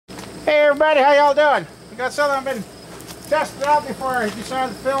Hey everybody, how y'all doing? I got something I've been testing out before I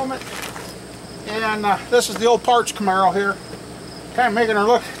decided to film it. And this is the old parts Camaro here. Kind of making her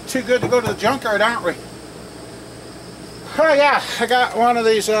look too good to go to the junkyard, aren't we? Oh yeah, I got one of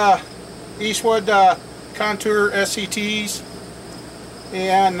these Eastwood Contour SCTs.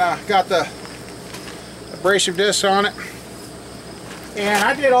 And got the abrasive disc on it. And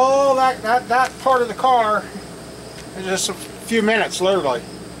I did all that part of the car in just a few minutes, literally.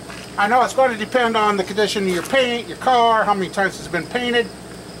 I know it's going to depend on the condition of your paint, your car, how many times it's been painted.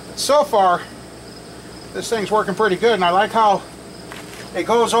 But so far, this thing's working pretty good, and I like how it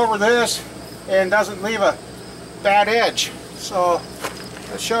goes over this and doesn't leave a bad edge. So,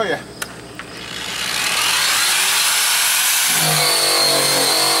 let's show you.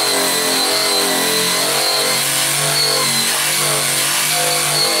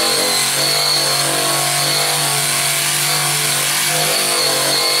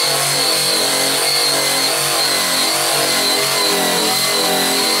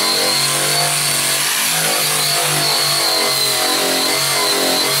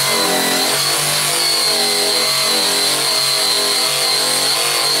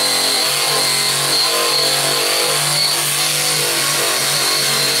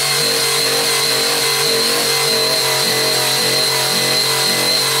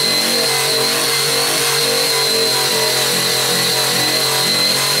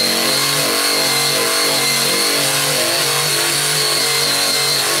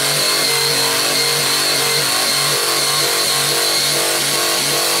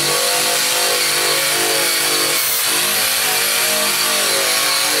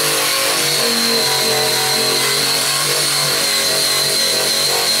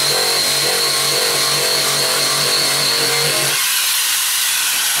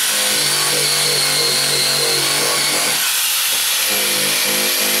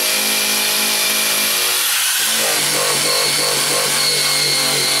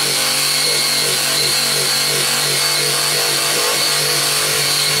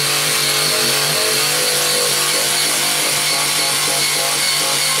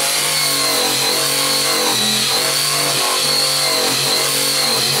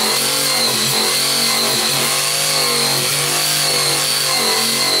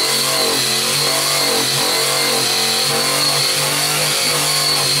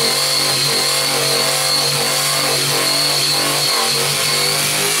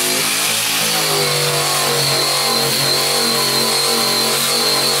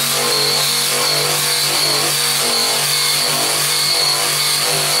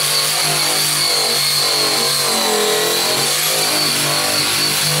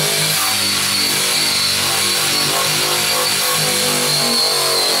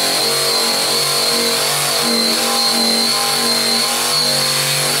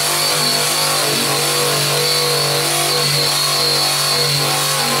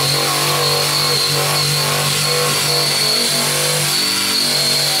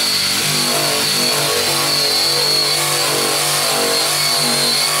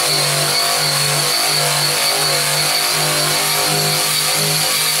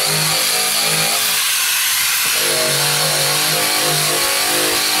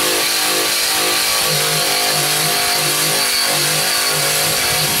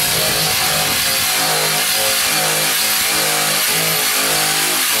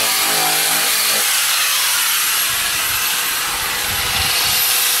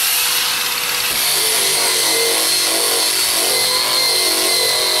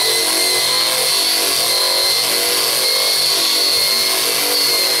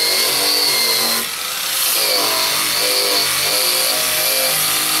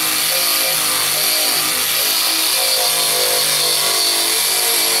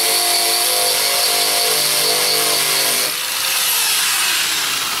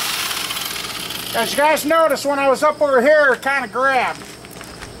 As you guys noticed, when I was up over here, it kind of grabbed.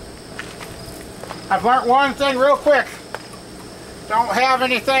 I've learned one thing real quick. Don't have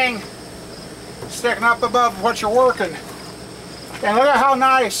anything sticking up above what you're working. And look at how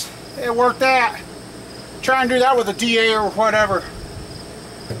nice it worked out. Try and do that with a DA or whatever.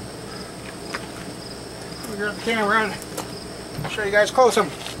 Let me grab the camera and I'll show you guys close them.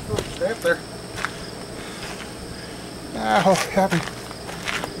 Stay up there. Oh, happy.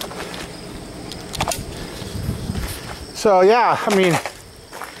 So yeah, I mean,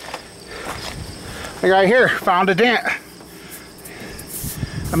 like right here, found a dent.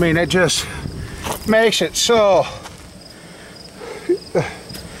 I mean, it just makes it so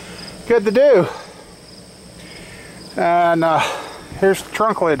good to do. And here's the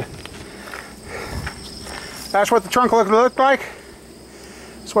trunk lid. That's what the trunk lid looked like.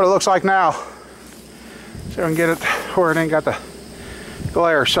 That's what it looks like now. So I can get it where it ain't got the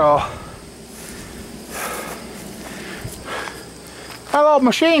glare. So, hello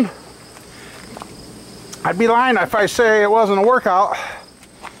machine. I'd be lying if I say it wasn't a workout,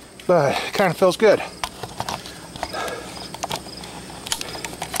 but it kind of feels good.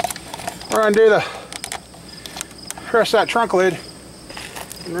 We're gonna do the rest of that trunk lid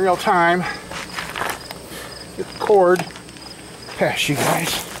in real time. Get the cord past you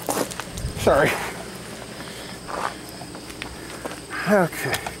guys. Sorry.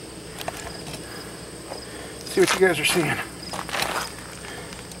 Okay. See what you guys are seeing.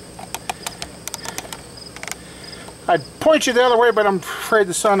 I'd point you the other way, but I'm afraid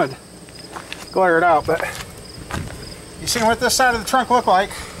the sun would glare it out. But you see what this side of the trunk look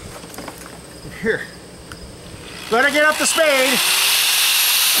like? Here. Better get up the spade.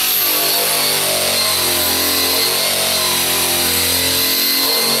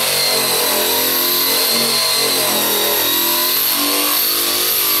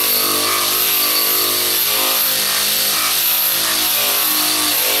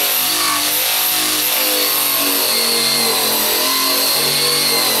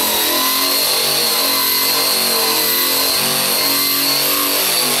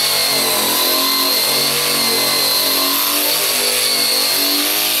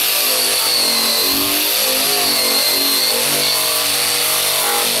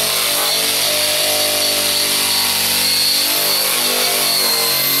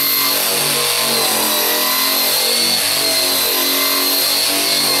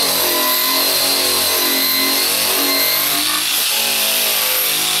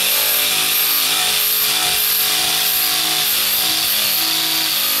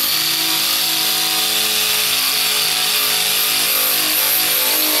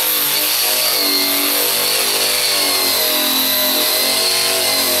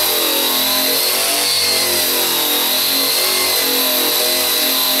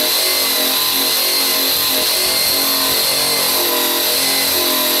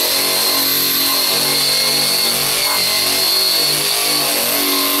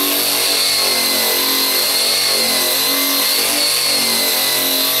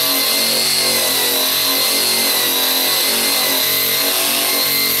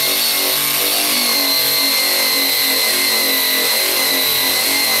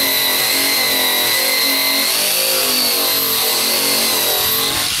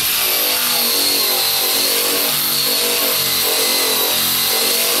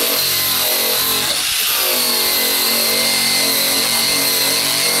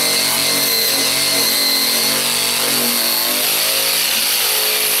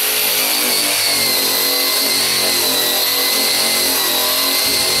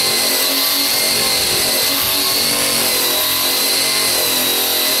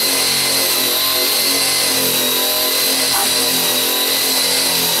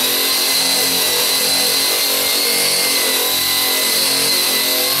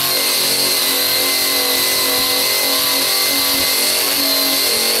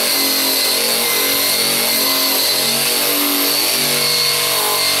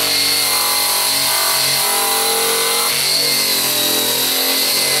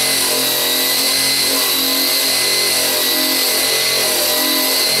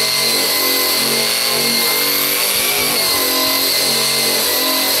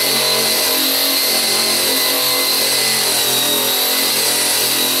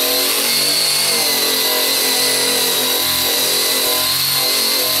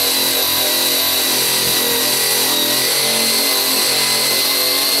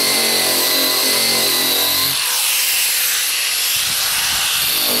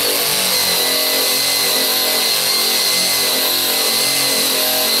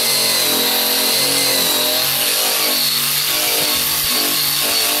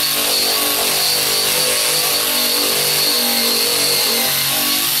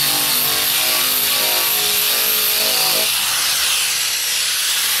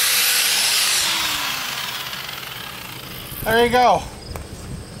 There you go.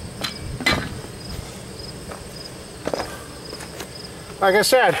 Like I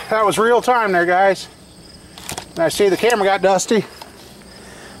said, that was real time there, guys. And I see the camera got dusty.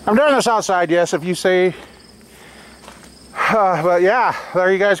 I'm doing this outside, yes, if you say. But yeah,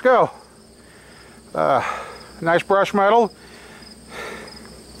 there you guys go. Nice brush metal.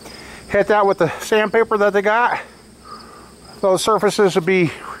 Hit that with the sandpaper that they got. Those surfaces will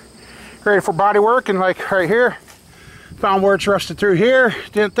be ready for body work. And like right here, found where it's rusted through here.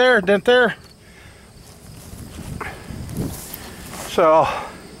 Dent there, dent there. So,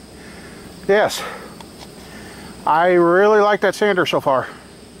 yes, I really like that sander so far.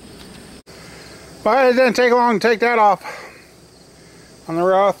 But it didn't take long to take that off on the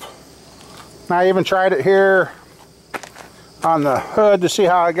roof. And I even tried it here on the hood to see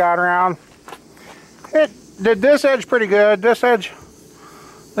how it got around. It did this edge pretty good. This edge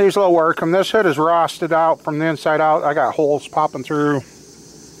needs a little work. And this hood is rusted out from the inside out. I got holes popping through.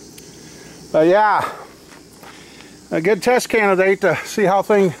 But yeah, a good test candidate to see how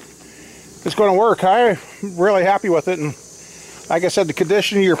things is going to work. I'm really happy with it. And like I said, the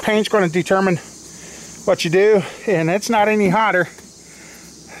condition of your paint's going to determine what you do. And it's not any hotter.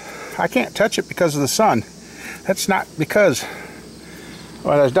 I can't touch it because of the sun. That's not because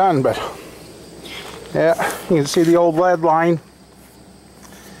what I've done, but yeah, you can see the old lead line.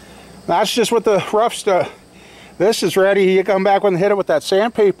 That's just with the rough stuff. This is ready. You come back and hit it with that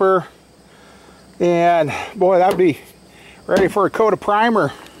sandpaper, and boy, that'd be ready for a coat of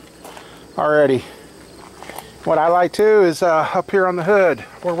primer already. What I like too is up here on the hood.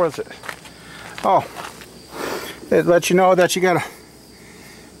 Where was it? Oh, it lets you know that you gotta.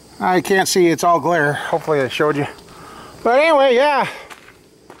 I can't see, it's all glare. Hopefully I showed you. But anyway, yeah.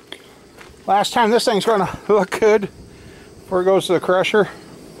 Last time this thing's gonna look good before it goes to the crusher.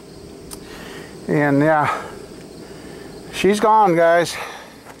 And yeah, she's gone, guys.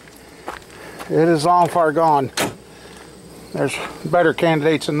 It is long far gone. There's better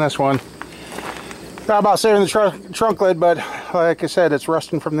candidates than this one. Thought about saving the trunk lid, but like I said, it's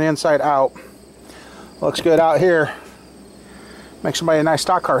rusting from the inside out. Looks good out here. Makes somebody a nice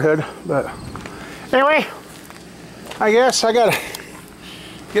stock car hood. But anyway, I guess I gotta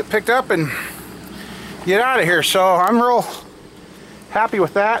get picked up and get out of here. So I'm real happy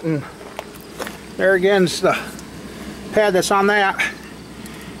with that. And there again's the pad that's on that.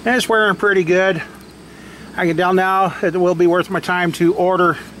 And it's wearing pretty good. I can tell now it will be worth my time to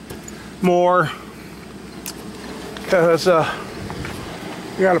order more, because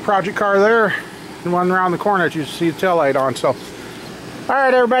we got a project car there and one around the corner that you see the tail light on. So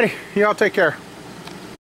alright everybody, y'all take care.